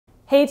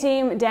Hey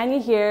team,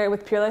 Dania here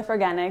with Pure Life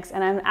Organics,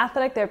 and I'm an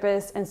athletic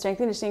therapist and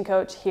strength and conditioning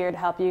coach here to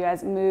help you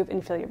guys move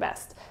and feel your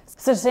best.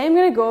 So today I'm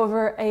going to go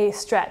over a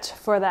stretch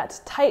for that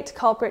tight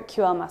culprit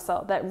QL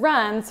muscle that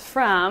runs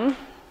from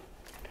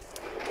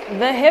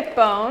the hip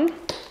bone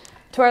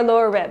to our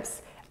lower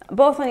ribs,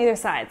 both on either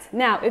sides.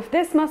 Now, if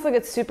this muscle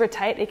gets super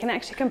tight, it can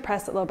actually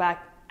compress the low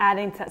back,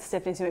 adding to that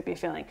stiffness you might be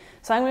feeling.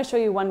 So I'm going to show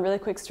you one really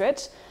quick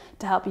stretch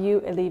to help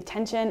you alleviate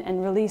tension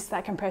and release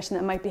that compression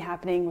that might be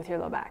happening with your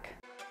low back.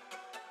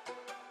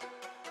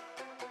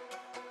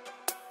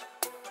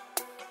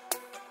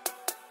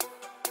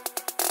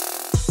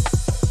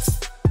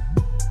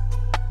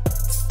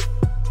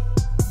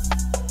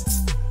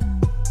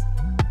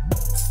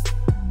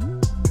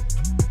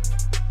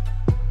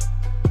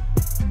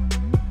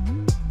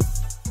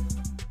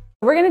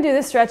 We're going to do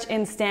this stretch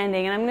in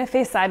standing, and I'm going to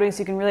face sideways so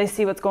you can really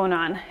see what's going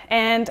on.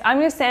 And I'm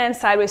going to stand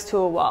sideways to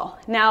a wall.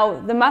 Now,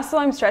 the muscle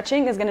I'm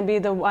stretching is going to be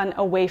the one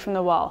away from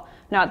the wall,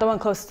 not the one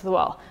closest to the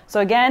wall.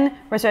 So again,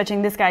 we're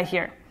stretching this guy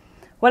here.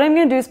 What I'm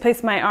going to do is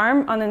place my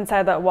arm on the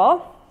inside of that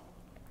wall.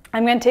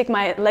 I'm going to take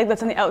my leg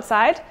that's on the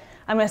outside.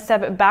 I'm going to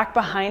step it back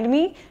behind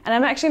me, and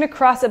I'm actually going to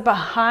cross it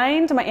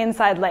behind my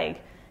inside leg.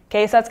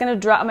 Okay, so that's going to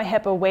drop my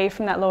hip away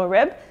from that lower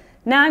rib.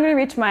 Now I'm going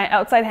to reach my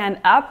outside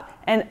hand up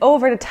and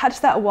over to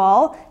touch that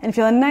wall and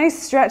feel a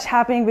nice stretch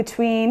happening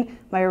between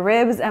my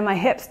ribs and my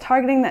hips,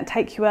 targeting that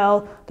tight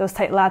QL, those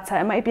tight lats that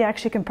I might be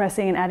actually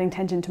compressing and adding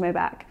tension to my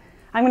back.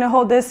 I'm going to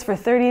hold this for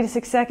 30 to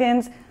 60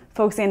 seconds,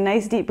 focusing on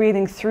nice deep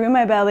breathing through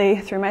my belly,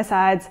 through my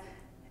sides.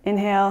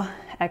 Inhale,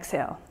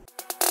 exhale.